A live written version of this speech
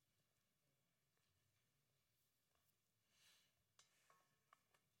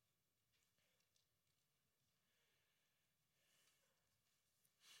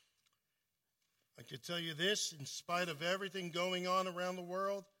I can tell you this, in spite of everything going on around the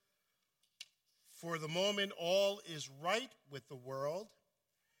world, for the moment, all is right with the world.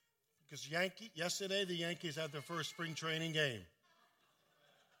 Because yesterday, the Yankees had their first spring training game.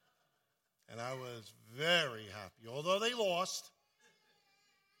 And I was very happy, although they lost.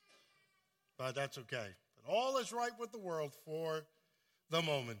 But that's okay. But all is right with the world for the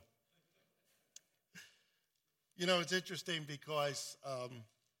moment. You know, it's interesting because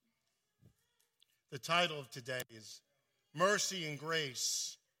the title of today is Mercy and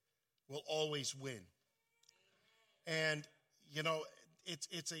Grace Will Always Win. And, you know,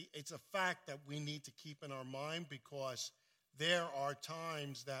 it's a fact that we need to keep in our mind because there are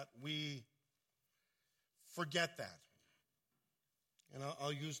times that we forget that. And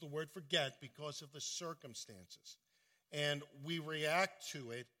I'll use the word forget because of the circumstances. And we react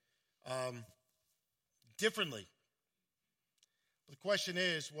to it differently. The question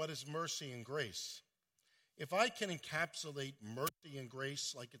is, what is mercy and grace? If I can encapsulate mercy and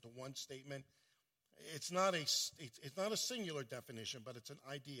grace like into one statement, it's not a singular definition, but it's an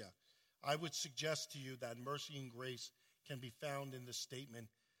idea. I would suggest to you that mercy and grace can be found in the statement,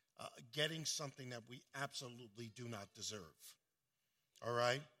 getting something that we absolutely do not deserve. All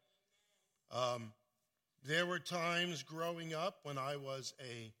right? There were times growing up when I was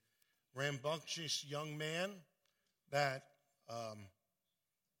a rambunctious young man that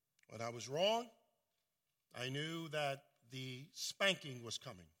when I was wrong, I knew that the spanking was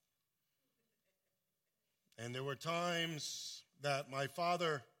coming. And there were times that my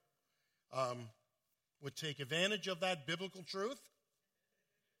father would take advantage of that biblical truth.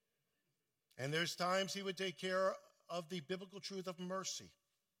 And there's times he would take care of the biblical truth of mercy.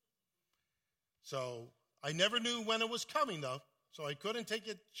 So I never knew when it was coming, though. So I couldn't take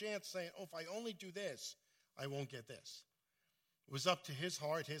a chance saying, oh, if I only do this, I won't get this. It was up to his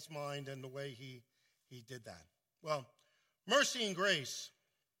heart, his mind, and the way he did that. Well, mercy and grace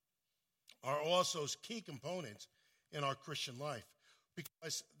are also key components in our Christian life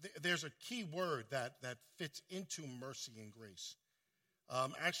because there's a key word that fits into mercy and grace.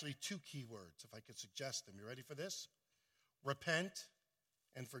 Actually, two key words, if I could suggest them. You ready for this? Repent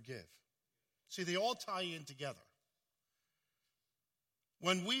and forgive. See, they all tie in together.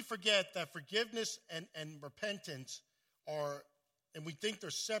 When we forget that forgiveness and repentance are, and we think they're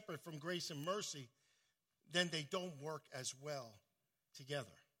separate from grace and mercy, then they don't work as well together.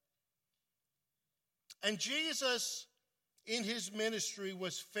 And Jesus, in his ministry,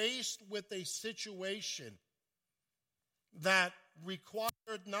 was faced with a situation that required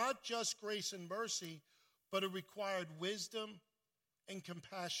not just grace and mercy, but it required wisdom and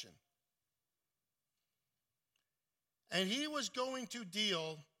compassion. And he was going to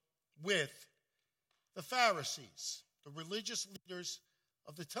deal with the Pharisees, the religious leaders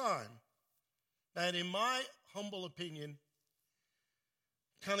of the time, that in my humble opinion,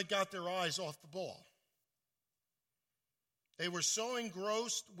 kind of got their eyes off the ball. They were so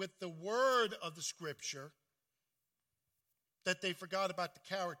engrossed with the word of the Scripture that they forgot about the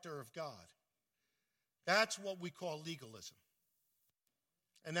character of God. That's what we call legalism.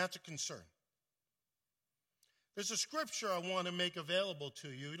 And that's a concern. There's a scripture I want to make available to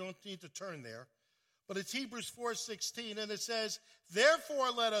you. You don't need to turn there. But it's Hebrews 4:16, and it says,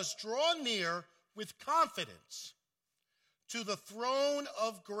 "Therefore let us draw near with confidence to the throne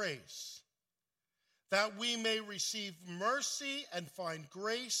of grace, that we may receive mercy and find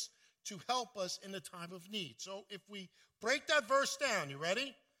grace to help us in the time of need." So if we break that verse down, you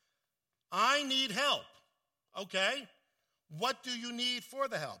ready? I need help. Okay. What do you need for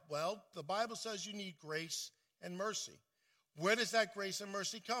the help? Well, the Bible says you need grace and mercy. Where does that grace and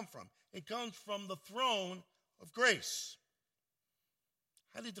mercy come from? It comes from the throne of grace.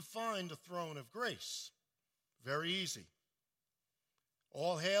 How do you define the throne of grace? Very easy.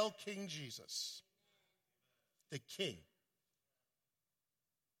 All hail King Jesus, the King.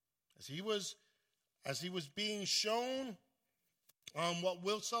 As he was being shown what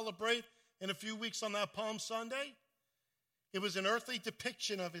we'll celebrate in a few weeks on that Palm Sunday, it was an earthly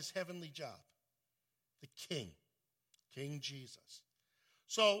depiction of his heavenly job, the King, King Jesus.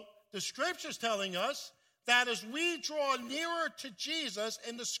 So the Scripture's telling us that as we draw nearer to Jesus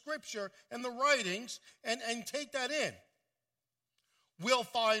in the Scripture and the writings and take that in, we'll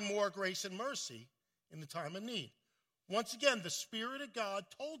find more grace and mercy in the time of need. Once again, the Spirit of God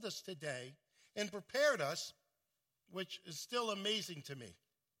told us today and prepared us, which is still amazing to me,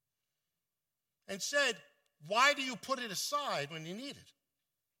 and said, why do you put it aside when you need it?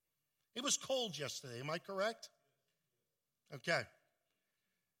 It was cold yesterday, am I correct? Okay.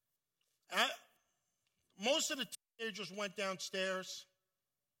 Most of the teenagers went downstairs.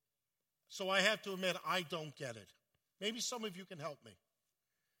 So I have to admit, I don't get it. Maybe some of you can help me.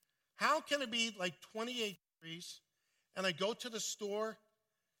 How can it be like 28 degrees and I go to the store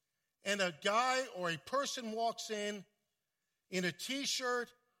and a guy or a person walks in a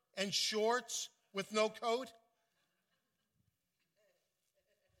T-shirt and shorts with no coat?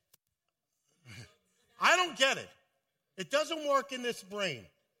 I don't get it. It doesn't work in this brain.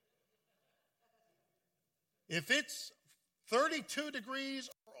 If it's 32 degrees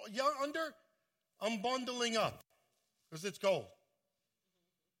or under, I'm bundling up because it's cold.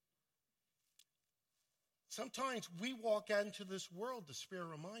 Sometimes we walk out into this world, the Spirit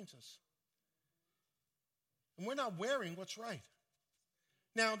reminds us, and we're not wearing what's right.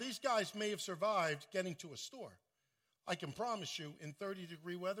 Now, these guys may have survived getting to a store. I can promise you, in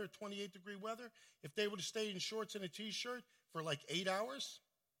 30-degree weather, 28-degree weather, if they would have stayed in shorts and a T-shirt for like 8 hours,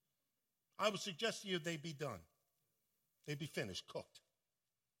 I would suggest to you they'd be done. They'd be finished, cooked.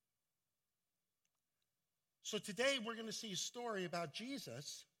 So today we're going to see a story about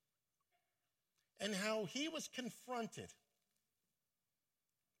Jesus and how he was confronted.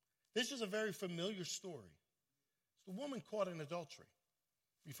 This is a very familiar story. It's the woman caught in adultery.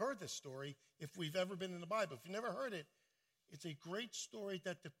 We've heard this story if we've ever been in the Bible. If you've never heard it, it's a great story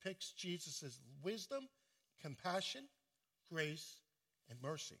that depicts Jesus' wisdom, compassion, grace, and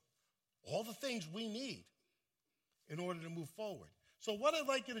mercy. All the things we need in order to move forward. So what I'd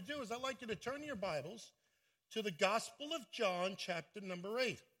like you to do is I'd like you to turn your Bibles to the Gospel of John, chapter number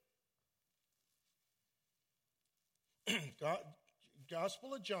 8.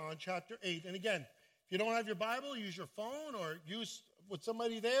 Gospel of John, chapter 8. And again, if you don't have your Bible, use your phone or use with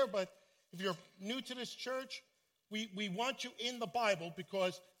somebody there. But if you're new to this church, we want you in the Bible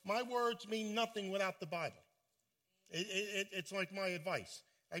because my words mean nothing without the Bible. It's like my advice.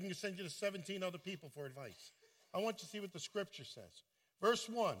 I can send you to 17 other people for advice. I want you to see what the scripture says. Verse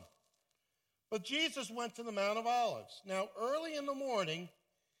 1. But Jesus went to the Mount of Olives. Now, early in the morning,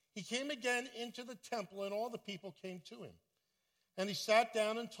 he came again into the temple, and all the people came to him. And he sat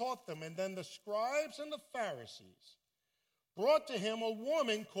down and taught them. And then the scribes and the Pharisees brought to him a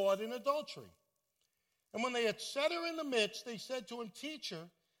woman caught in adultery. And when they had set her in the midst, they said to him, Teacher,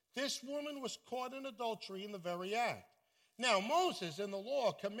 this woman was caught in adultery in the very act. Now Moses in the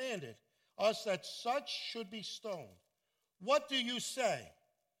law commanded us that such should be stoned. What do you say?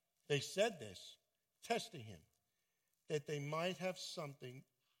 They said this, testing him, that they might have something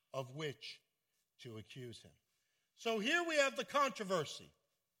of which to accuse him. So here we have the controversy.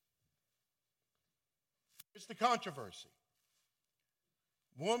 It's the controversy.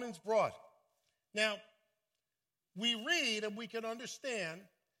 Woman's brought. Now, we read and we can understand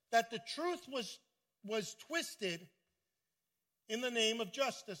that the truth was twisted in the name of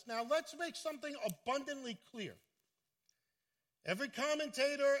justice. Now, let's make something abundantly clear. Every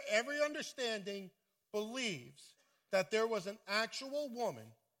commentator, every understanding believes that there was an actual woman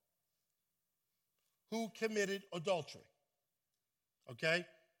who committed adultery. Okay?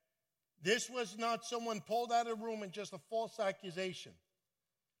 This was not someone pulled out of a room and just a false accusation.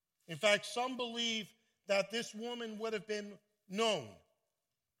 In fact, some believe that this woman would have been known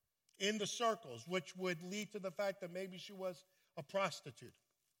in the circles, which would lead to the fact that maybe she was a prostitute.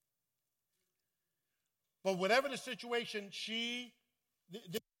 But whatever the situation, she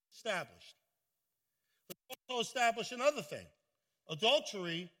established. But also established another thing.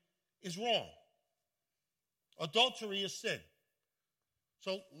 Adultery is wrong. Adultery is sin.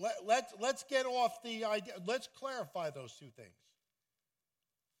 So let's get off the idea. Let's clarify those two things.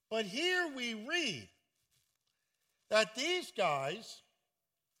 But here we read that these guys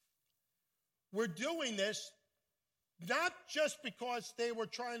were doing this not just because they were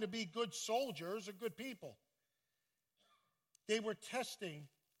trying to be good soldiers or good people. They were testing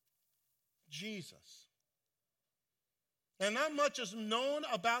Jesus. And not much is known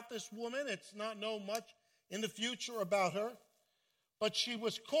about this woman. It's not known much in the future about her. But she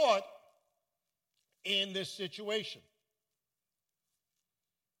was caught in this situation.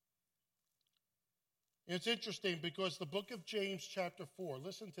 It's interesting because the book of James chapter 4,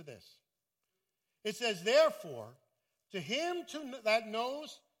 listen to this. It says, therefore, to him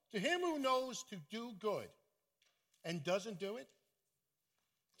who knows to do good and doesn't do it,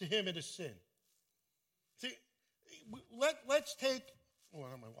 to him it is sin. See, let's take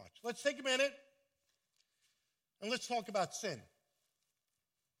a minute and let's talk about sin.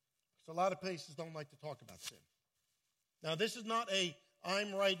 Because a lot of places don't like to talk about sin. Now, this is not a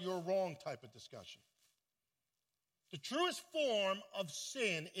I'm right, you're wrong type of discussion. The truest form of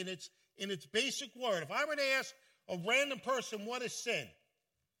sin in its basic word, if I were to ask a random person what is sin,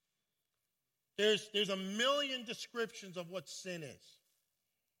 there's a million descriptions of what sin is.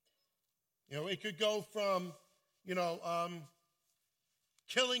 It could go from,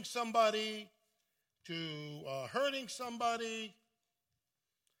 killing somebody to hurting somebody.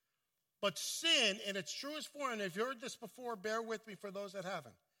 But sin, in its truest form, and if you've heard this before, bear with me for those that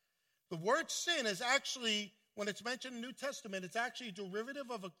haven't. The word sin is actually, when it's mentioned in the New Testament, it's actually a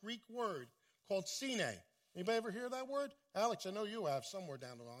derivative of a Greek word called sine. Anybody ever hear that word? Alex, I know you have somewhere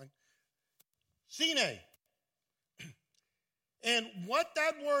down the line. Sine. And what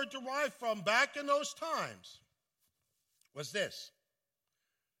that word derived from back in those times was this.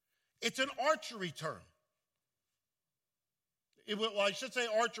 It's an archery term. I should say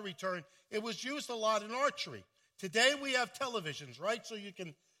archery term. It was used a lot in archery. Today we have televisions, right? So you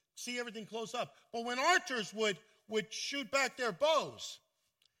can see everything close up. But when archers would shoot back their bows,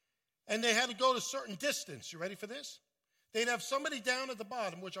 and they had to go to a certain distance, you ready for this? They'd have somebody down at the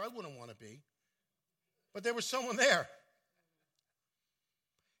bottom, which I wouldn't want to be, but there was someone there.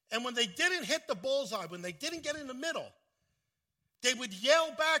 And when they didn't hit the bullseye, when they didn't get in the middle, they would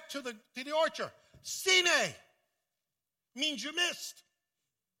yell back to the archer, "Sine," means you missed.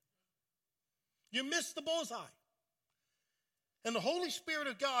 You missed the bullseye. And the Holy Spirit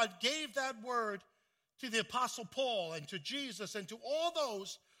of God gave that word to the Apostle Paul and to Jesus and to all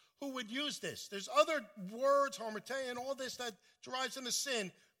those who would use this. There's other words, hamartia, and all this that derives into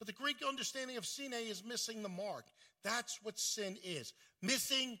sin, but the Greek understanding of sine is missing the mark. That's what sin is,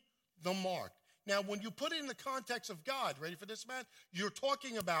 missing the mark. Now, when you put it in the context of God, ready for this, Matt? You're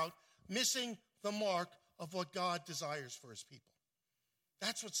talking about missing the mark of what God desires for his people.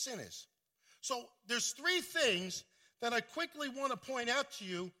 That's what sin is. So there's three things that I quickly want to point out to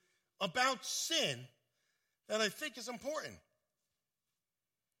you about sin that I think is important.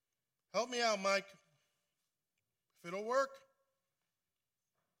 Help me out, Mike. If it'll work.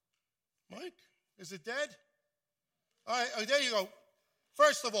 Mike, is it dead? All right, there you go.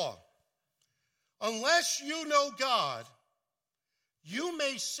 First of all, unless you know God, you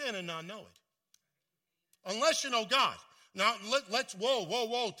may sin and not know it. Unless you know God. Now, let's,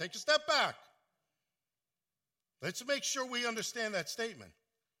 whoa, take a step back. Let's make sure we understand that statement.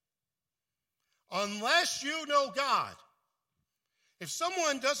 Unless you know God. If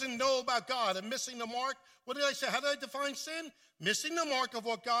someone doesn't know about God and missing the mark, what did I say? How did I define sin? Missing the mark of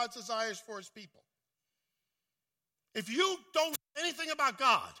what God desires for his people. If you don't know anything about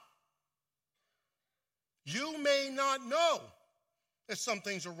God, you may not know that some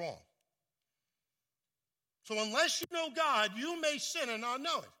things are wrong. So unless you know God, you may sin and not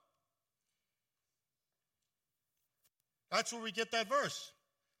know it. That's where we get that verse.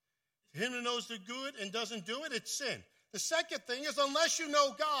 Him who knows the good and doesn't do it, it's sin. The second thing is, unless you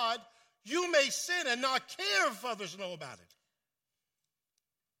know God, you may sin and not care if others know about it.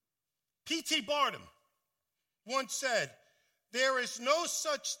 P.T. Barnum once said, there is no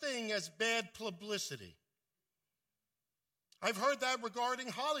such thing as bad publicity. I've heard that regarding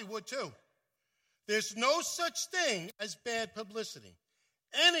Hollywood too. There's no such thing as bad publicity.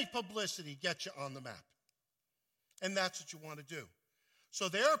 Any publicity gets you on the map. And that's what you want to do. So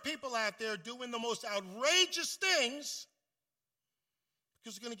there are people out there doing the most outrageous things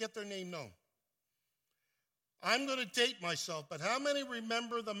because they're going to get their name known. I'm going to date myself, but how many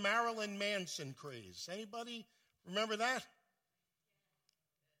remember the Marilyn Manson craze? Anybody remember that?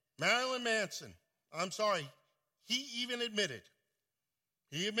 Marilyn Manson. I'm sorry. He even admitted.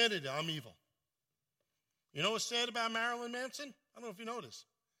 He admitted, I'm evil. You know what's sad about Marilyn Manson? I don't know if you know this.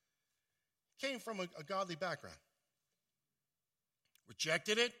 He came from a godly background.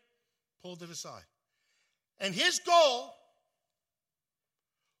 Rejected it, pulled it aside. And his goal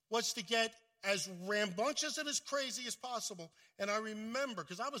was to get as rambunctious and as crazy as possible. And I remember,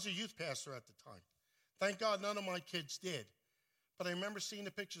 because I was a youth pastor at the time. Thank God none of my kids did. But I remember seeing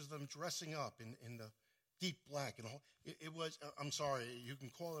the pictures of them dressing up in the deep black. And it was, I'm sorry, you can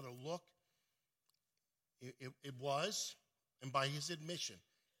call it a look. It was, and by his admission,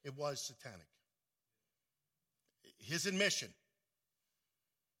 it was satanic. His admission.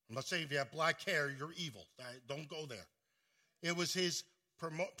 I'm not saying if you have black hair, you're evil. Don't go there. It was his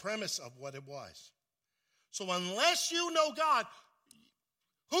premise of what it was. So unless you know God,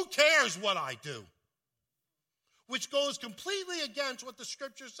 who cares what I do? Which goes completely against what the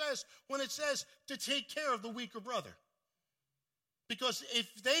scripture says when it says to take care of the weaker brother. Because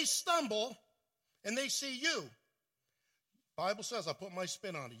if they stumble and they see you, the Bible says, I put my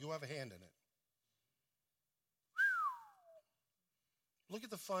spin on it. You have a hand in it. Look at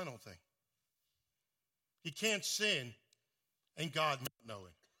the final thing. You can't sin and God not know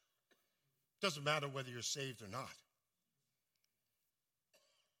it. Doesn't matter whether you're saved or not.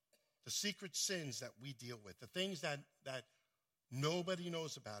 The secret sins that we deal with, the things that Nobody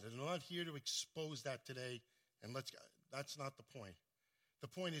knows about it. I'm not here to expose that today, and that's not the point. The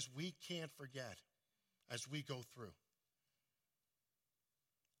point is we can't forget as we go through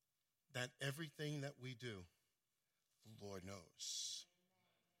that everything that we do, the Lord knows.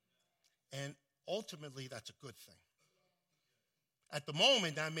 And ultimately, that's a good thing. At the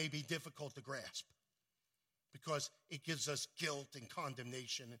moment, that may be difficult to grasp because it gives us guilt and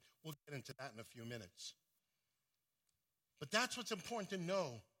condemnation. And we'll get into that in a few minutes. But that's what's important to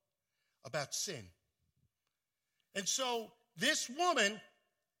know about sin. And so this woman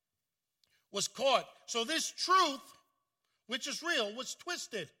was caught. So this truth, which is real, was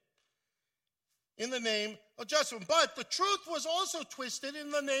twisted in the name of justice. But the truth was also twisted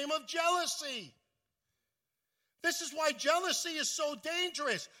in the name of jealousy. This is why jealousy is so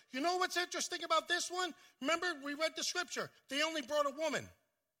dangerous. You know what's interesting about this one? Remember, we read the scripture. They only brought a woman.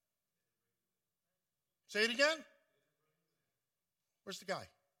 Say it again. Where's the guy?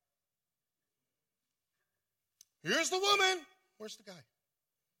 Here's the woman. Where's the guy?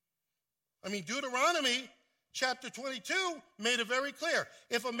 I mean, Deuteronomy chapter 22 made it very clear.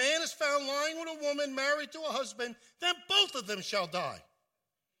 If a man is found lying with a woman married to a husband, then both of them shall die.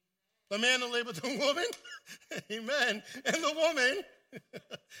 The man that lay with the woman, amen, and the woman,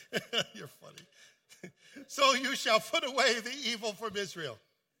 you're funny. So you shall put away the evil from Israel.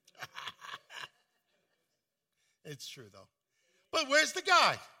 It's true, though. But where's the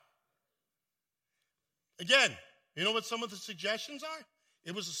guy? Again, you know what some of the suggestions are?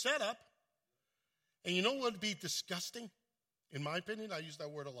 It was a setup. And you know what would be disgusting? In my opinion, I use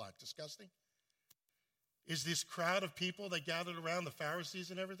that word a lot, disgusting. Is this crowd of people that gathered around the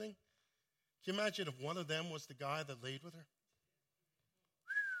Pharisees and everything? Can you imagine if one of them was the guy that laid with her?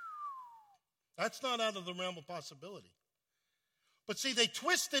 That's not out of the realm of possibility. But see, they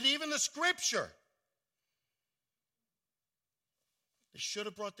twisted even the scripture. They should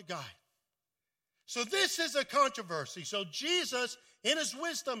have brought the guy. So this is a controversy. So Jesus, in his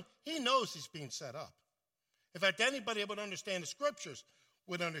wisdom, he knows he's being set up. In fact, anybody that would understand the scriptures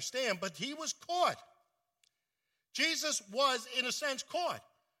would understand, but he was caught. Jesus was, in a sense, caught.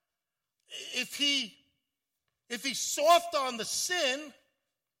 If he's soft on the sin,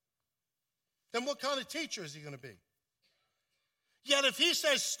 then what kind of teacher is he going to be? Yet if he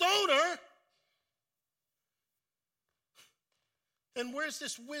says stone her, then where's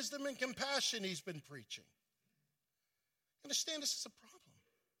this wisdom and compassion he's been preaching? Understand, this is a problem.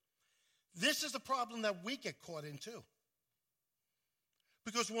 This is the problem that we get caught in too.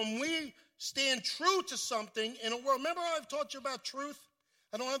 Because when we stand true to something in a world, remember I've taught you about truth?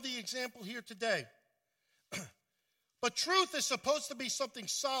 I don't have the example here today. But truth is supposed to be something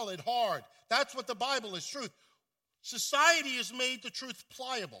solid, hard. That's what the Bible is, truth. Society has made the truth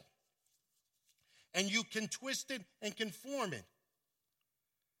pliable. And you can twist it and conform it.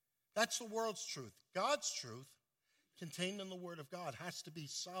 That's the world's truth. God's truth, contained in the Word of God, has to be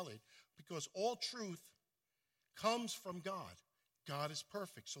solid because all truth comes from God. God is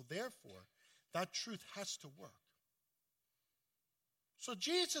perfect. So therefore, that truth has to work. So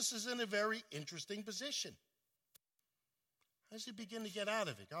Jesus is in a very interesting position. How does he begin to get out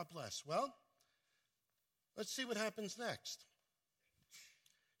of it? God bless. Well, let's see what happens next.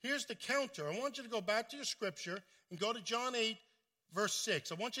 Here's the counter. I want you to go back to your scripture and go to John 8, verse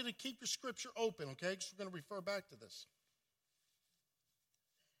 6. I want you to keep your scripture open, okay? Because we're going to refer back to this.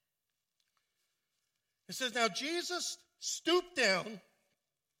 It says, now Jesus stooped down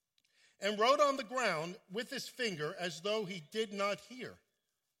and wrote on the ground with his finger as though he did not hear.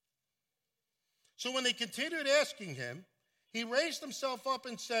 So when they continued asking him, he raised himself up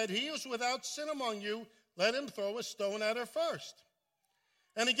and said, he who is without sin among you, let him throw a stone at her first.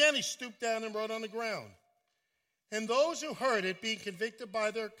 And again he stooped down and wrote on the ground. And those who heard it, being convicted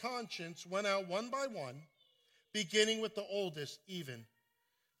by their conscience, went out one by one, beginning with the oldest even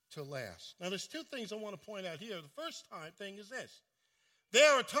to last. Now there's two things I want to point out here. The first thing is this.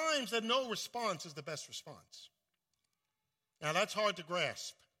 There are times that no response is the best response. Now that's hard to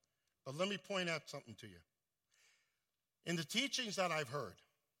grasp, but let me point out something to you. In the teachings that I've heard,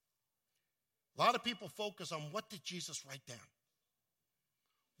 a lot of people focus on what did Jesus write down?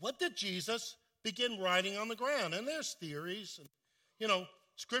 What did Jesus begin writing on the ground? And there's theories. And,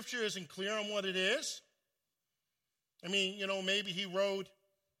 Scripture isn't clear on what it is. I mean, maybe he wrote,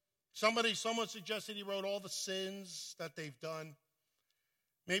 someone suggested he wrote all the sins that they've done.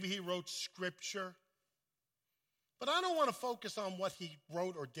 Maybe he wrote Scripture. But I don't want to focus on what he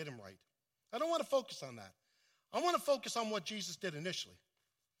wrote or didn't write. I don't want to focus on that. I want to focus on what Jesus did initially.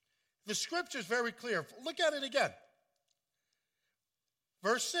 The Scripture is very clear. Look at it again.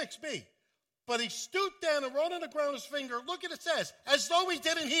 Verse 6b. But he stooped down and wrote on the ground his finger. Look at it says, as though he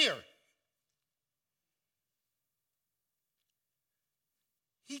didn't hear.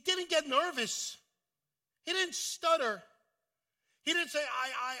 He didn't get nervous. He didn't stutter. He didn't say,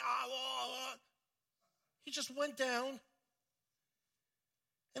 He just went down.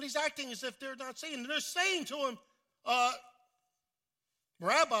 And he's acting as if they're not saying. They're saying to him,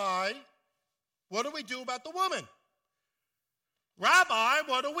 Rabbi, what do we do about the woman? Rabbi,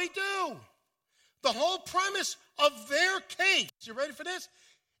 what do we do? The whole premise of their case, you ready for this,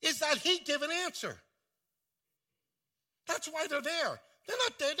 is that he give an answer. That's why they're there. They're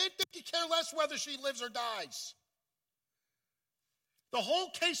not there. They care less whether she lives or dies. The whole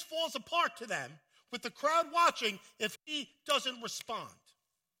case falls apart to them with the crowd watching if he doesn't respond.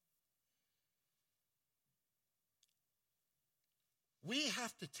 We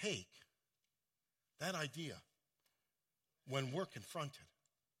have to take that idea when we're confronted.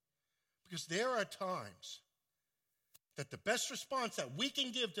 Because there are times that the best response that we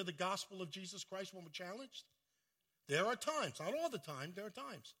can give to the gospel of Jesus Christ when we're challenged, there are times, not all the time, there are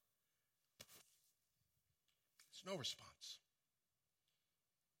times. It's no response.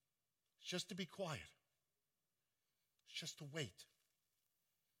 It's just to be quiet. It's just to wait.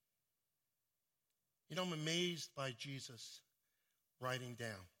 You know, I'm amazed by Jesus writing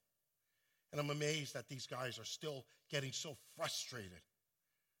down. And I'm amazed that these guys are still getting so frustrated.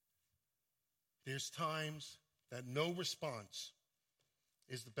 There's times that no response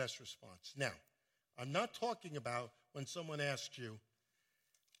is the best response. Now, I'm not talking about when someone asks you,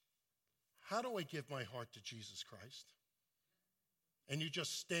 how do I give my heart to Jesus Christ? And you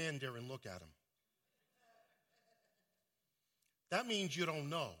just stand there and look at him. That means you don't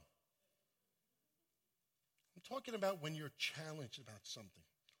know. I'm talking about when you're challenged about something.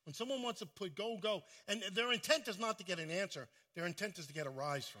 When someone wants to put go, and their intent is not to get an answer. Their intent is to get a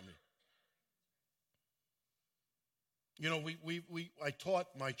rise from you. You know, I taught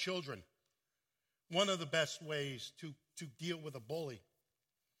my children one of the best ways to deal with a bully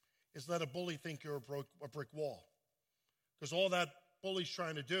is let a bully think you're a brick wall. Because all that bully's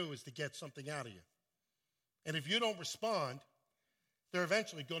trying to do is to get something out of you. And if you don't respond, they're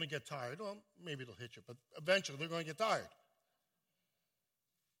eventually going to get tired. Well, maybe it'll hit you, but eventually they're going to get tired.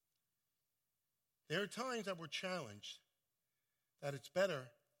 There are times that we're challenged that it's better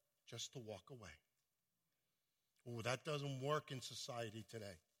just to walk away. Oh, that doesn't work in society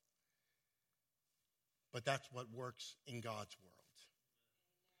today. But that's what works in God's world.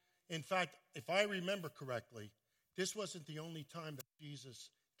 In fact, if I remember correctly, this wasn't the only time that Jesus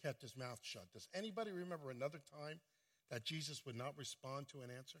kept his mouth shut. Does anybody remember another time that Jesus would not respond to an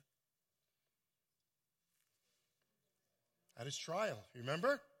answer? At his trial,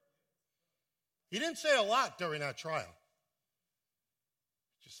 remember? He didn't say a lot during that trial.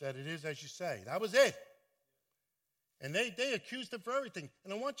 He just said, it is as you say. That was it. And they accused him for everything.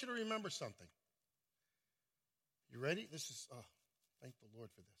 And I want you to remember something. You ready? Thank the Lord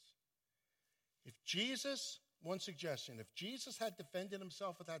for this. If Jesus, one suggestion, if Jesus had defended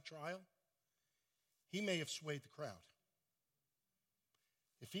himself at that trial, he may have swayed the crowd.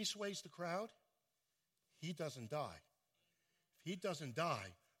 If he sways the crowd, he doesn't die. If he doesn't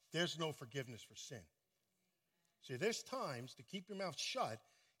die, there's no forgiveness for sin. See, there's times to keep your mouth shut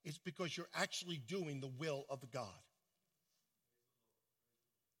is because you're actually doing the will of the God.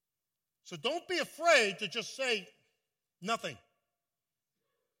 So don't be afraid to just say nothing,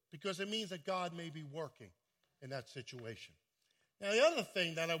 because it means that God may be working in that situation. Now, the other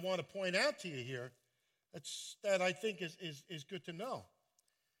thing that I want to point out to you here that I think is good to know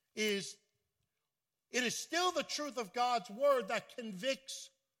is it is still the truth of God's word that convicts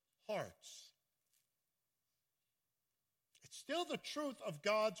hearts. It's still the truth of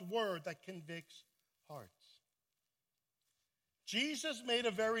God's word that convicts hearts. Jesus made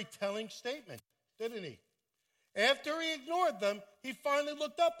a very telling statement, didn't he? After he ignored them, he finally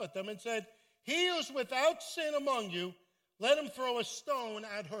looked up at them and said, he who is without sin among you, let him throw a stone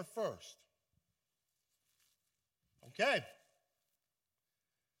at her first. Okay.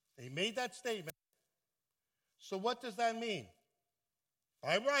 They made that statement. So what does that mean?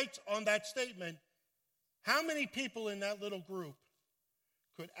 I write on that statement, how many people in that little group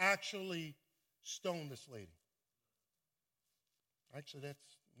could actually stone this lady? Actually,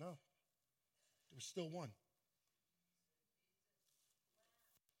 no. There was still one.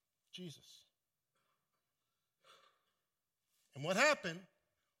 Jesus. And what happened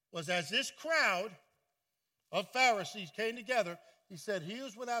was as this crowd of Pharisees came together, he said, he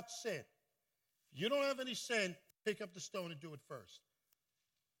who's without sin. You don't have any sin, pick up the stone and do it first.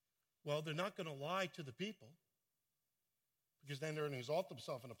 Well, they're not going to lie to the people. because then they're going to exalt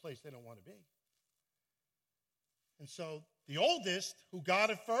themselves in a place they don't want to be. And so the oldest, who got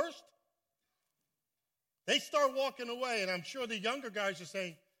it first, they start walking away, and I'm sure the younger guys are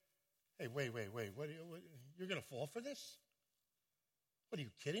saying, hey, wait, you're going to fall for this? What, are you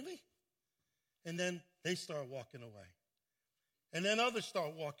kidding me? And then they start walking away. And then others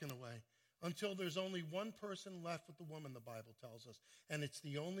start walking away until there's only one person left with the woman, the Bible tells us, and it's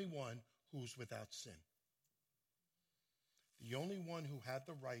the only one who's without sin. The only one who had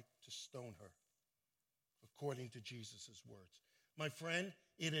the right to stone her, according to Jesus' words. My friend,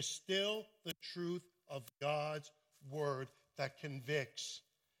 it is still the truth of God's word that convicts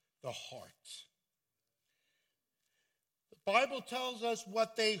the heart. The Bible tells us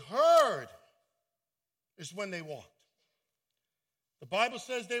what they heard is when they walked. The Bible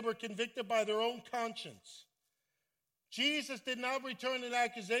says they were convicted by their own conscience. Jesus did not return an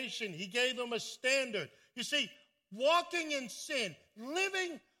accusation. He gave them a standard. You see, walking in sin,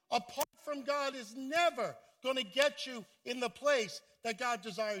 living apart from God is never going to get you in the place that God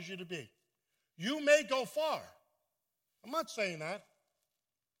desires you to be. You may go far. I'm not saying that.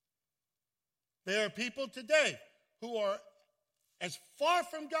 There are people today who are as far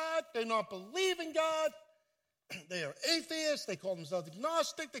from God, they not believe in God, they are atheists, they call themselves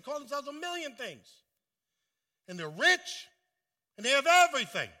agnostic, they call themselves a million things. And they're rich, and they have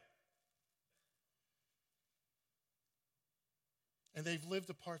everything. And they've lived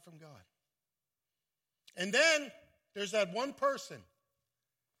apart from God. And then there's that one person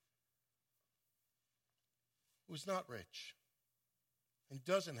who's not rich and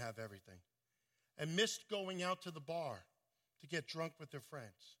doesn't have everything and missed going out to the bar to get drunk with their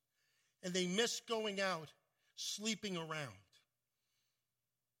friends. And they missed going out sleeping around.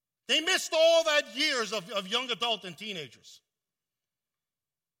 They missed all that years of young adult and teenagers.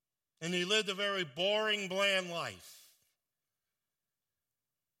 And they lived a very boring, bland life.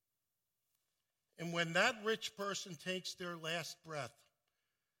 And when that rich person takes their last breath,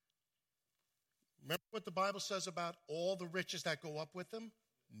 remember what the Bible says about all the riches that go up with them?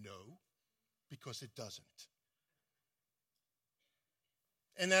 No, because it doesn't.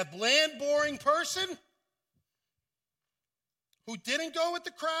 And that bland, boring person who didn't go with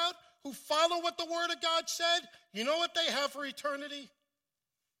the crowd, who followed what the Word of God said, you know what they have for eternity?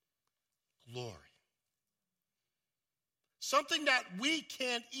 Glory. Something that we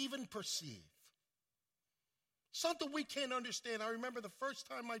can't even perceive. Something we can't understand. I remember the first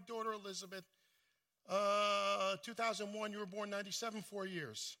time my daughter Elizabeth, 2001, you were born 97, 4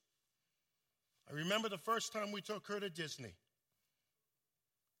 years. I remember the first time we took her to Disney.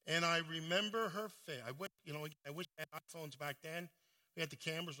 And I remember her face. I wish we had iPhones back then. We had the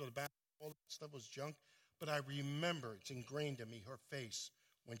cameras with the back, all that stuff was junk. But I remember, it's ingrained in me, her face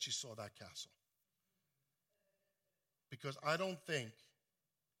when she saw that castle. Because I don't think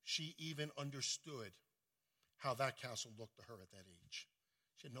she even understood how that castle looked to her at that age.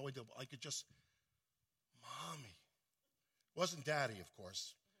 She had no idea. I could just, Mommy. It wasn't Daddy, of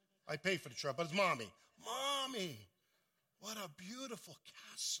course. I paid for the trip, but it's Mommy. Mommy, what a beautiful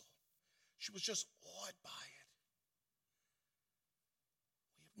castle. She was just awed by it.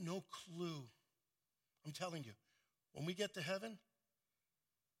 We have no clue. I'm telling you, when we get to heaven,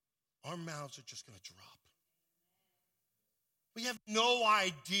 our mouths are just going to drop. We have no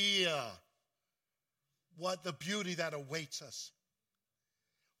idea what the beauty that awaits us.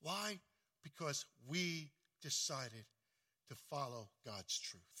 Why? Because we decided to follow God's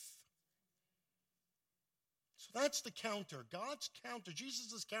truth. So that's the counter. God's counter,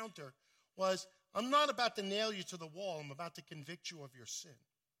 Jesus' counter was, I'm not about to nail you to the wall. I'm about to convict you of your sin.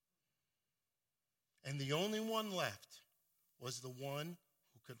 And the only one left was the one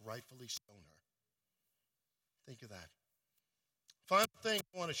who could rightfully stone her. Think of that. Final thing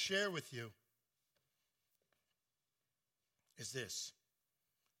I want to share with you is this,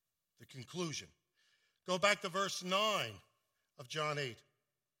 the conclusion. Go back to verse 9 of John 8.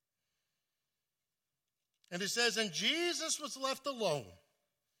 And it says, and Jesus was left alone,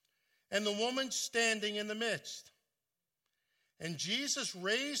 and the woman standing in the midst. And Jesus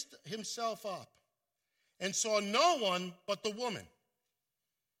raised himself up and saw no one but the woman.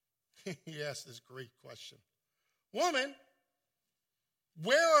 He asked this great question. Woman,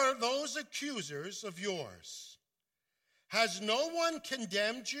 where are those accusers of yours? Has no one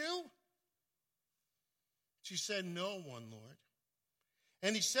condemned you? She said, no one, Lord.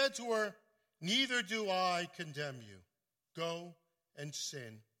 And he said to her, neither do I condemn you. Go and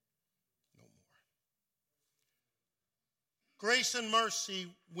sin no more. Grace and mercy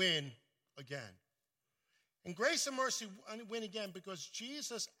win again. And grace and mercy win again because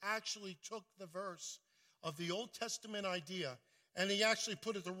Jesus actually took the verse of the Old Testament idea, and he actually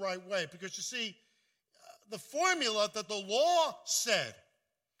put it the right way. Because you see, the formula that the law said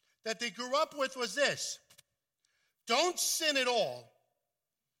that they grew up with was this: don't sin at all,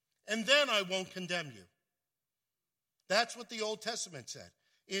 and then I won't condemn you. That's what the Old Testament said.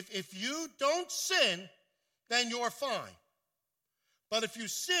 If you don't sin, then you're fine. But if you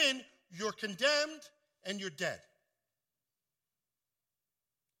sin, you're condemned and you're dead.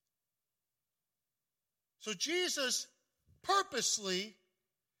 So Jesus purposely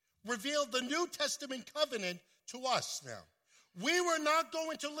revealed the New Testament covenant to us now. We were not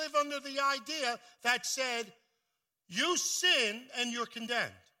going to live under the idea that said, you sin and you're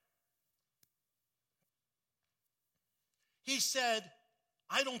condemned. He said,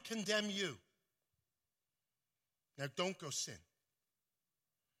 I don't condemn you. Now don't go sin.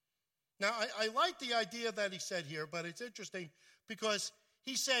 Now I like the idea that he said here, but it's interesting because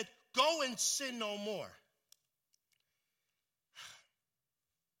he said, go and sin no more.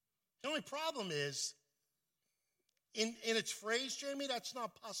 The only problem is, in its phrase, Jamie, that's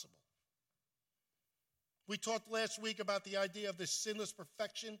not possible. We talked last week about the idea of this sinless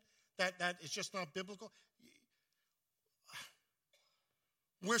perfection that is just not biblical.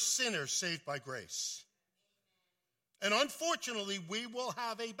 We're sinners saved by grace. And unfortunately, we will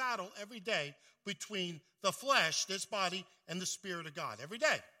have a battle every day between the flesh, this body, and the Spirit of God. Every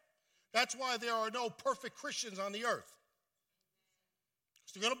day. That's why there are no perfect Christians on the earth.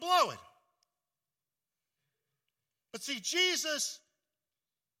 Because they're going to blow it. But see, Jesus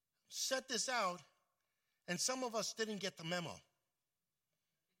set this out, and some of us didn't get the memo.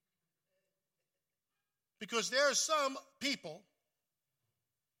 Because there are some people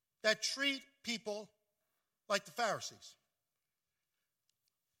that treat people like the Pharisees.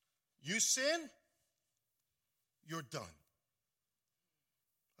 You sin, you're done.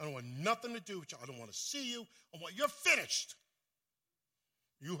 I don't want nothing to do with you. I don't want to see you. You're finished.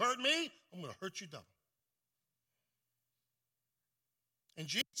 You hurt me, I'm going to hurt you double. And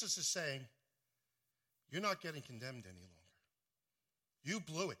Jesus is saying, you're not getting condemned any longer. You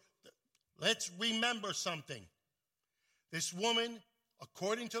blew it. Let's remember something. This woman,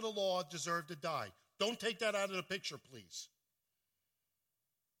 according to the law, deserved to die. Don't take that out of the picture, please.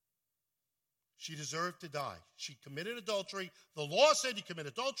 She deserved to die. She committed adultery. The law said you commit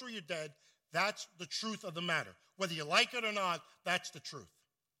adultery, you're dead. That's the truth of the matter. Whether you like it or not, that's the truth.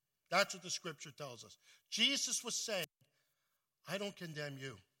 That's what the scripture tells us. Jesus was saying, I don't condemn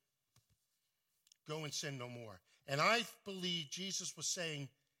you. Go and sin no more. And I believe Jesus was saying,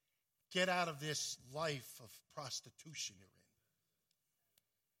 get out of this life of prostitution you're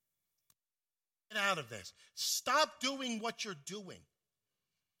in. Get out of this. Stop doing what you're doing.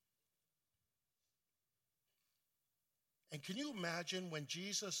 And can you imagine when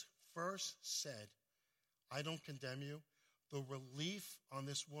Jesus first said, I don't condemn you, the relief on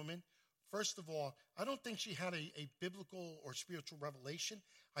this woman? First of all, I don't think she had a biblical or spiritual revelation.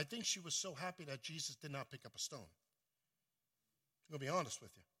 I think she was so happy that Jesus did not pick up a stone. I'm going to be honest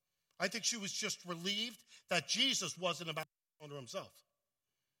with you. I think she was just relieved that Jesus wasn't about to stone her himself.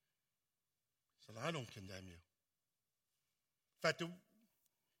 He said, I don't condemn you. In fact,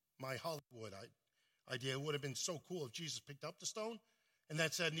 my Hollywood idea would have been so cool if Jesus picked up the stone and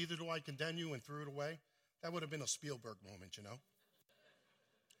that said, neither do I condemn you, and threw it away. That would have been a Spielberg moment, you know.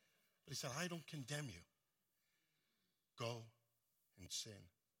 But he said, I don't condemn you. Go and sin no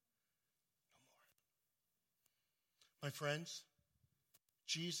more. My friends,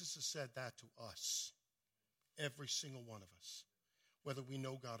 Jesus has said that to us, every single one of us, whether we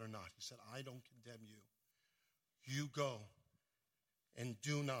know God or not. He said, I don't condemn you. You go and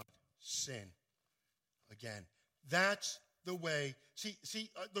do not sin again. That's the way. See,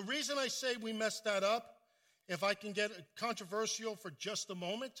 the reason I say we messed that up, if I can get controversial for just a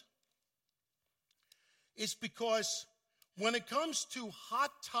moment, is because when it comes to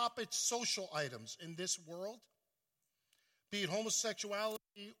hot topic social items in this world, be it homosexuality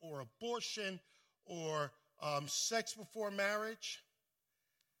or abortion or sex before marriage,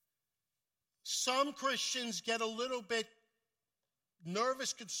 some Christians get a little bit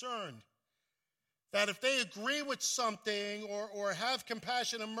nervous, concerned that if they agree with something or have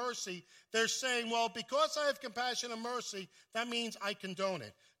compassion and mercy, they're saying, well, because I have compassion and mercy, that means I condone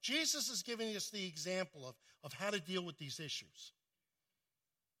it. Jesus is giving us the example of how to deal with these issues.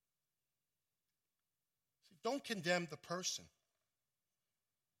 See, don't condemn the person.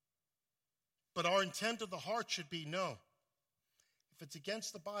 But our intent of the heart should be, no. If it's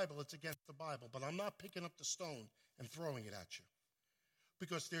against the Bible, it's against the Bible. But I'm not picking up the stone and throwing it at you.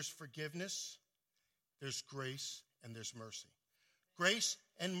 Because there's forgiveness, there's grace, and there's mercy. Grace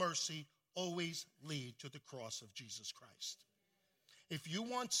and mercy always lead to the cross of Jesus Christ. If you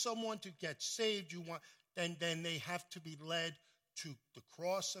want someone to get saved, then they have to be led to the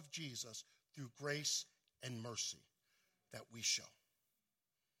cross of Jesus through grace and mercy that we show.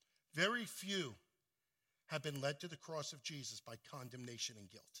 Very few have been led to the cross of Jesus by condemnation and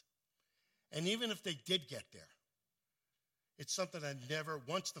guilt. And even if they did get there, it's something that never,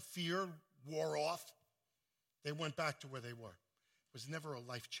 once the fear wore off, they went back to where they were. It was never a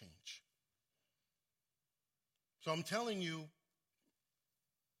life change. So I'm telling you,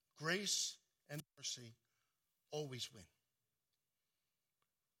 grace and mercy always win.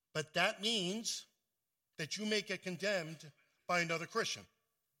 But that means that you may get condemned by another Christian.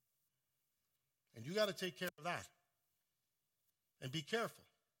 And you got to take care of that. And be careful.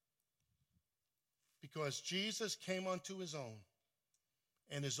 Because Jesus came unto his own,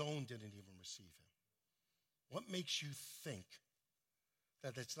 and his own didn't even receive him. What makes you think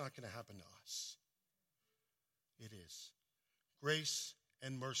that it's not going to happen to us? It is. Grace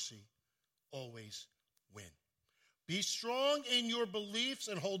and mercy always win. Be strong in your beliefs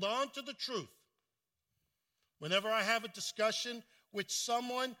and hold on to the truth. Whenever I have a discussion with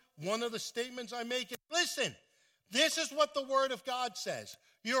someone, one of the statements I make is, listen, this is what the Word of God says.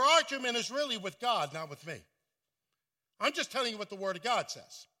 Your argument is really with God, not with me. I'm just telling you what the Word of God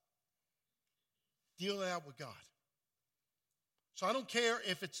says. Deal it out with God. So I don't care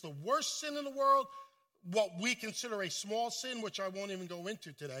if it's the worst sin in the world, what we consider a small sin, which I won't even go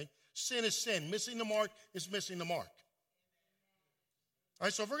into today. Sin is sin. Missing the mark is missing the mark. All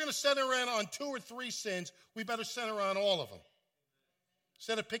right, so if we're going to center around on 2 or 3 sins, we better center around all of them.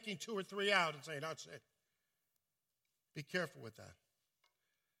 Instead of picking 2 or 3 out and saying, that's it. Be careful with that.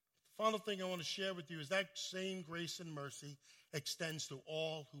 The final thing I want to share with you is that same grace and mercy extends to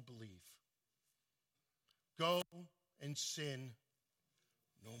all who believe. Go and sin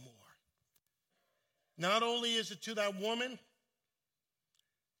no more. Not only is it to that woman,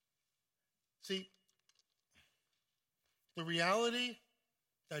 see, the reality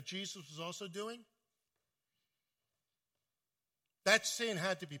that Jesus was also doing, that sin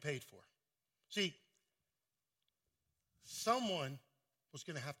had to be paid for. See, someone was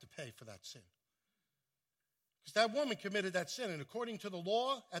going to have to pay for that sin. Because that woman committed that sin, and according to the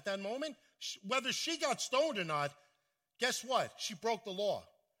law at that moment, whether she got stoned or not, guess what? She broke the law.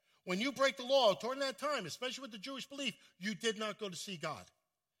 When you break the law, during that time, especially with the Jewish belief, you did not go to see God.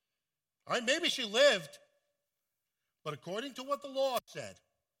 All right, maybe she lived, but according to what the law said,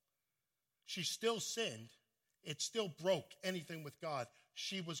 she still sinned. It still broke anything with God.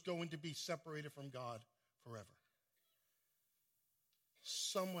 She was going to be separated from God forever.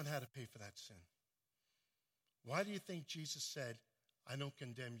 Someone had to pay for that sin. Why do you think Jesus said, I don't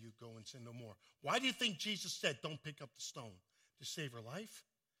condemn you, go and sin no more? Why do you think Jesus said, don't pick up the stone? To save her life?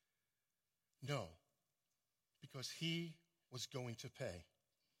 No, because he was going to pay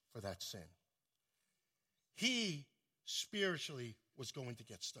for that sin. He spiritually was going to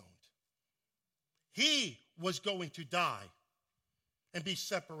get stoned. He was going to die and be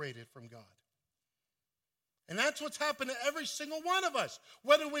separated from God. And that's what's happened to every single one of us.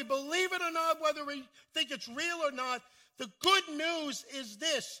 Whether we believe it or not, whether we think it's real or not, the good news is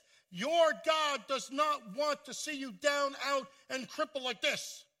this. Your God does not want to see you down, out, and crippled like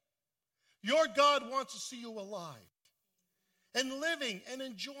this. Your God wants to see you alive and living and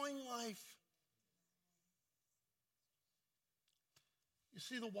enjoying life. You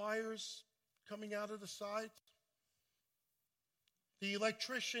see the wires coming out of the sides? The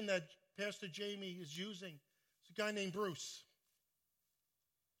electrician that Pastor Jamie is using is a guy named Bruce.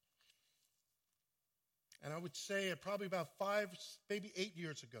 And I would say probably about 5, maybe 8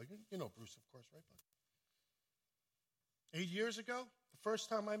 years ago. You know Bruce, of course, right? 8 years ago, the first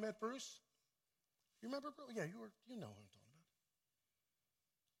time I met Bruce. You remember Bruce? Yeah, you know who I'm talking about.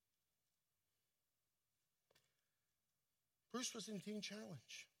 Bruce was in Teen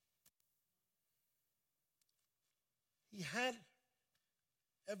Challenge. He had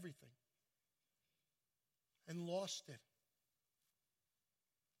everything and lost it.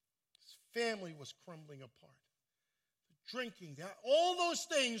 His family was crumbling apart. The drinking, all those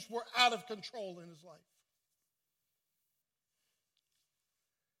things were out of control in his life.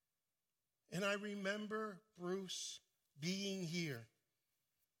 And I remember Bruce being here,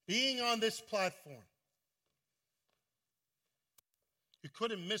 being on this platform. You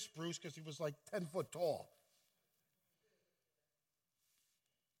couldn't miss Bruce because he was like 10 foot tall.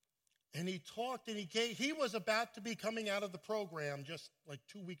 And he talked and he was about to be coming out of the program just like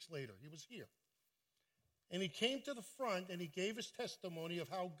 2 weeks later. He was here. And he came to the front and he gave his testimony of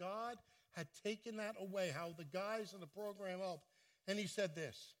how God had taken that away, how the guys in the program helped. And he said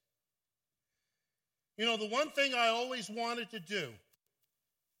this. You know, the one thing I always wanted to do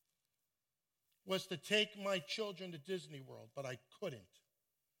was to take my children to Disney World, but I couldn't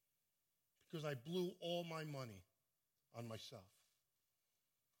because I blew all my money on myself.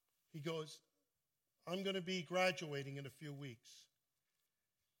 He goes, I'm going to be graduating in a few weeks.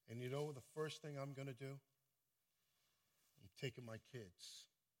 And you know the first thing I'm going to do? I'm taking my kids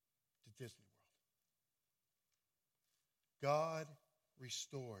to Disney World. God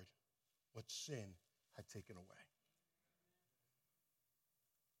restored what sin had taken away.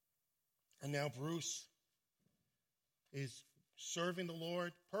 And now Bruce is serving the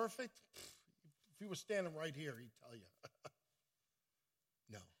Lord. Perfect? If he was standing right here, he'd tell you.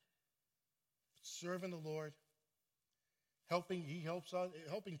 No. Serving the Lord, helping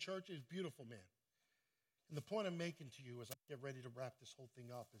churches, beautiful man. And the point I'm making to you as I get ready to wrap this whole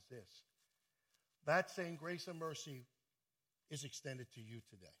thing up is this. That same grace and mercy is extended to you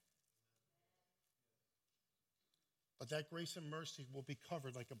today. But that grace and mercy will be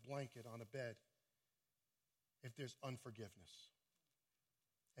covered like a blanket on a bed if there's unforgiveness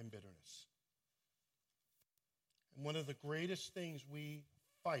and bitterness. And one of the greatest things we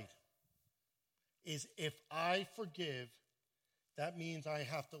fight is if I forgive, that means I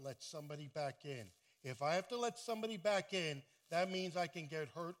have to let somebody back in. If I have to let somebody back in, that means I can get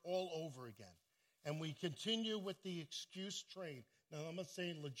hurt all over again. And we continue with the excuse train. Now, I'm not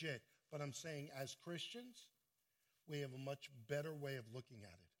saying legit, but I'm saying as Christians, we have a much better way of looking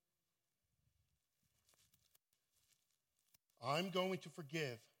at it. I'm going to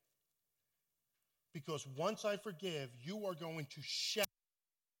forgive because once I forgive, you are going to shout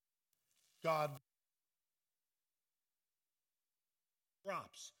God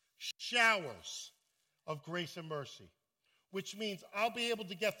drops, showers of grace and mercy, which means I'll be able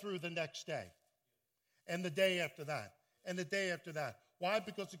to get through the next day and the day after that and the day after that. Why?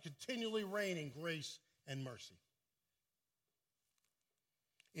 Because it's continually raining grace and mercy.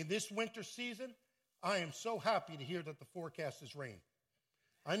 In this winter season, I am so happy to hear that the forecast is rain.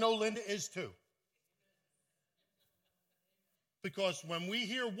 I know Linda is too. Because when we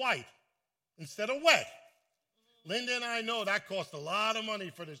hear white instead of wet, Linda and I know that costs a lot of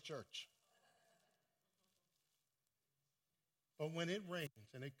money for this church. But when it rains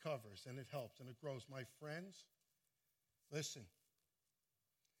and it covers and it helps and it grows, my friends, listen,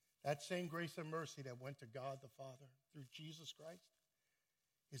 that same grace and mercy that went to God the Father through Jesus Christ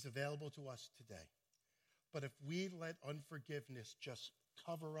is available to us today. But if we let unforgiveness just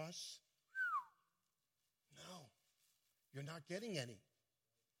cover us, no, you're not getting any.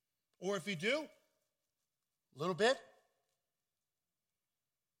 Or if you do, a little bit.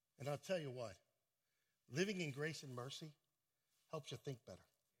 And I'll tell you what, living in grace and mercy helps you think better.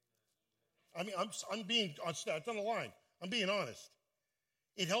 I mean, I'm being on the line. I'm being honest.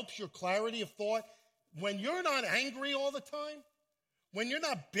 It helps your clarity of thought. When you're not angry all the time, when you're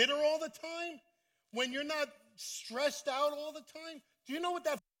not bitter all the time, when you're not stressed out all the time, do you know what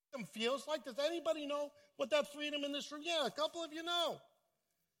that freedom feels like? Does anybody know what that freedom in this room? Yeah, a couple of you know.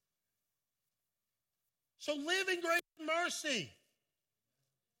 So live in grace and mercy.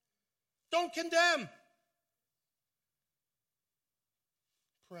 Don't condemn.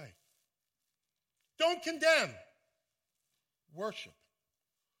 Pray. Don't condemn. Worship.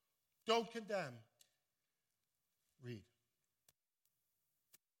 Don't condemn. Read.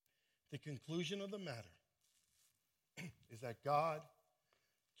 The conclusion of the matter is that God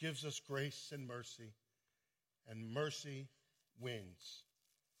gives us grace and mercy wins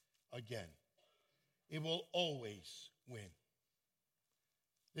again. It will always win.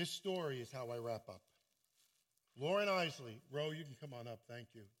 This story is how I wrap up. Lauren Isley, Ro, you can come on up, thank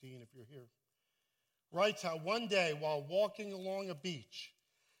you. Dean, if you're here, writes how one day while walking along a beach,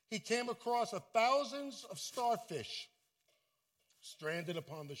 he came across thousands of starfish stranded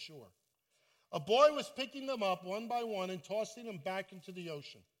upon the shore. A boy was picking them up one by one and tossing them back into the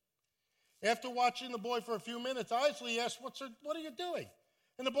ocean. After watching the boy for a few minutes, Isley asked, what are you doing?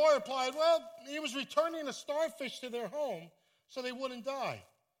 And the boy replied, well, he was returning the starfish to their home so they wouldn't die.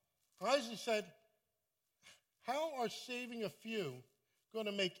 Isley said, how are saving a few going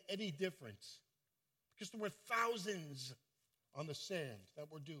to make any difference? Because there were thousands on the sand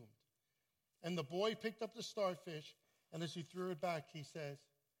that were doomed. And the boy picked up the starfish, and as he threw it back,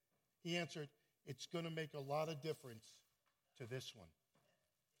 he answered, it's going to make a lot of difference to this one,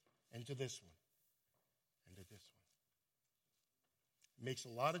 and to this one, and to this one. It makes a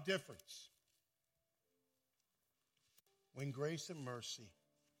lot of difference when grace and mercy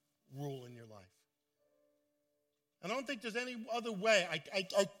rule in your life. I don't think there's any other way.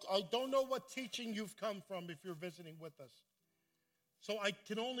 I don't know what teaching you've come from if you're visiting with us. So I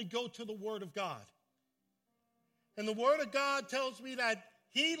can only go to the Word of God. And the Word of God tells me that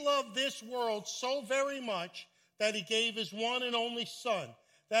he loved this world so very much that he gave his one and only Son,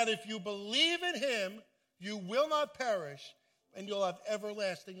 that if you believe in him, you will not perish, and you'll have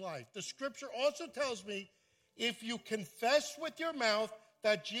everlasting life. The scripture also tells me, if you confess with your mouth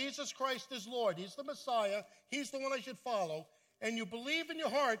that Jesus Christ is Lord, he's the Messiah, he's the one I should follow, and you believe in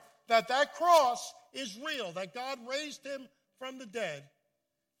your heart that that cross is real, that God raised him from the dead,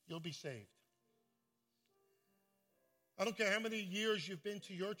 you'll be saved. I don't care how many years you've been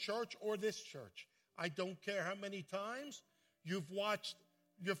to your church or this church. I don't care how many times you've watched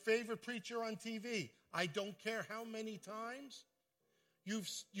your favorite preacher on TV. I don't care how many times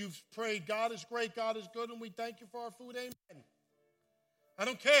you've prayed, God is great, God is good, and we thank you for our food, amen. I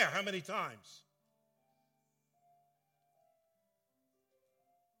don't care how many times.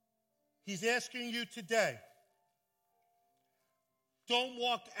 He's asking you today, don't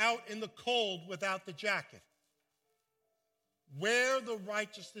walk out in the cold without the jacket. Wear the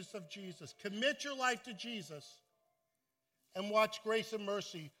righteousness of Jesus. Commit your life to Jesus and watch grace and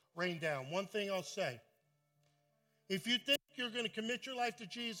mercy rain down. One thing I'll say. If you think you're going to commit your life to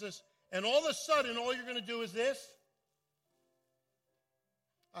Jesus and all of a sudden all you're going to do is this,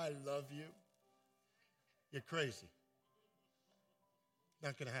 I love you, you're crazy.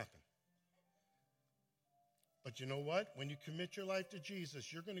 Not going to happen. But you know what? When you commit your life to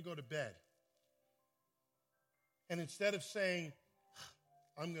Jesus, you're going to go to bed. And instead of saying,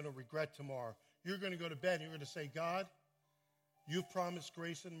 I'm going to regret tomorrow, you're going to go to bed and you're going to say, God, you've promised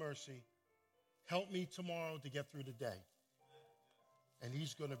grace and mercy. Help me tomorrow to get through the day. And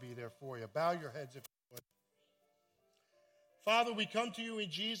he's going to be there for you. Bow your heads if you would. Father, we come to you in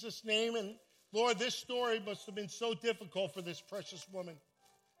Jesus' name. And Lord, this story must have been so difficult for this precious woman.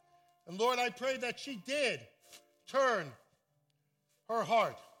 And Lord, I pray that she did turn her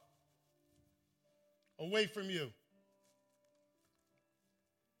heart away from you.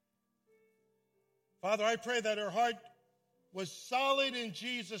 Father, I pray that her heart was solid in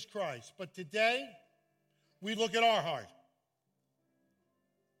Jesus Christ. But today, we look at our heart.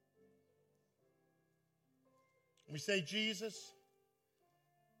 We say, Jesus,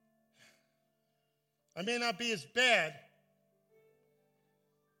 I may not be as bad,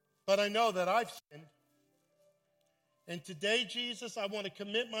 but I know that I've sinned. And today, Jesus, I want to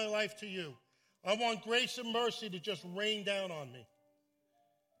commit my life to you. I want grace and mercy to just rain down on me.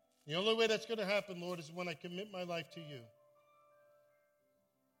 The only way that's going to happen, Lord, is when I commit my life to you.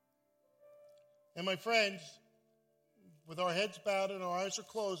 And my friends, with our heads bowed and our eyes are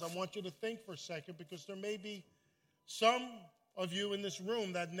closed, I want you to think for a second, because there may be some of you in this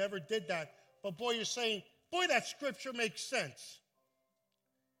room that never did that. But boy, you're saying, boy, that scripture makes sense.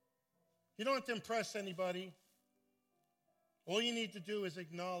 You don't have to impress anybody. All you need to do is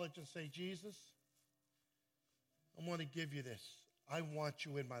acknowledge and say, Jesus, I want to give you this. I want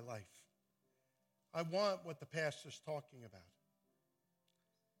you in my life. I want what the pastor's talking about.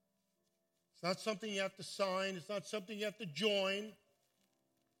 It's not something you have to sign. It's not something you have to join.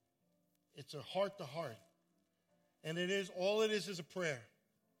 It's a heart-to-heart. And all it is a prayer.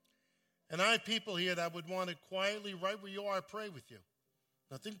 And I have people here that would want to quietly, right where you are, pray with you.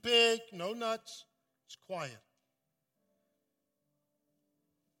 Nothing big, no nuts. It's quiet.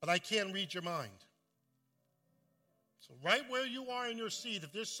 But I can't read your mind. So right where you are in your seat,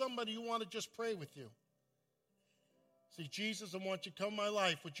 if there's somebody you want to just pray with you, say, Jesus, I want you to come in my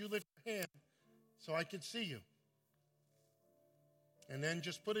life. Would you lift your hand so I can see you? And then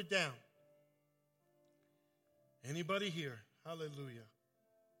just put it down. Anybody here? Hallelujah.